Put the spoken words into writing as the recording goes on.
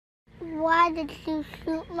why did you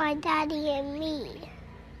shoot my daddy and me?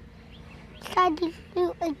 Tried to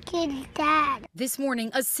shoot a kid's dad. This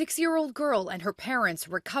morning, a 6-year-old girl and her parents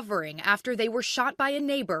recovering after they were shot by a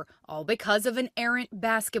neighbor, all because of an errant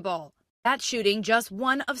basketball. That shooting just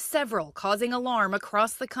one of several causing alarm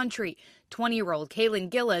across the country. 20-year-old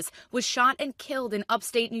Kaylin Gillis was shot and killed in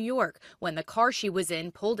upstate New York when the car she was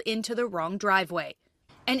in pulled into the wrong driveway.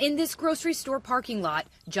 And in this grocery store parking lot,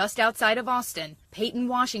 just outside of Austin, Peyton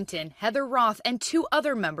Washington, Heather Roth, and 2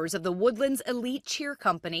 other members of the Woodlands Elite Cheer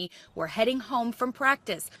Company were heading home from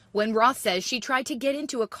practice when Roth says she tried to get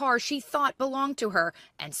into a car she thought belonged to her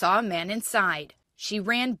and saw a man inside. She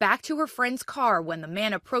ran back to her friend's car when the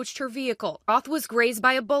man approached her vehicle. Roth was grazed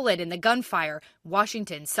by a bullet in the gunfire.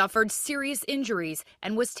 Washington suffered serious injuries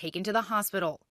and was taken to the hospital.